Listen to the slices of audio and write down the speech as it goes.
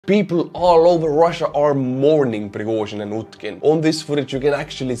People all over Russia are mourning Prigozhin and Utkin. On this footage you can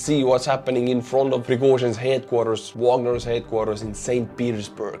actually see what's happening in front of Prigozhin's headquarters, Wagner's headquarters in St.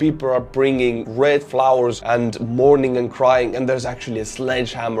 Petersburg. People are bringing red flowers and mourning and crying, and there's actually a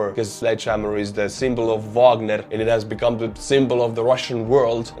sledgehammer, because sledgehammer is the symbol of Wagner and it has become the symbol of the Russian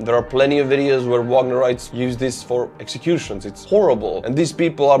world. And there are plenty of videos where Wagnerites use this for executions. It's horrible, and these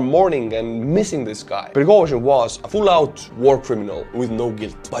people are mourning and missing this guy. Prigozhin was a full-out war criminal with no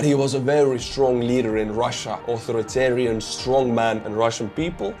guilt, but he was a very strong leader in Russia, authoritarian, strong man, and Russian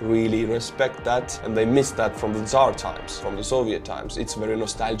people really respect that, and they miss that from the Tsar times, from the Soviet times. It's very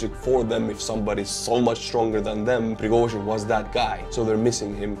nostalgic for them if somebody's so much stronger than them. Prigozhin was that guy, so they're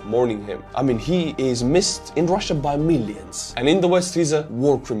missing him, mourning him. I mean, he is missed in Russia by millions, and in the West he's a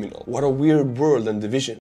war criminal. What a weird world and division.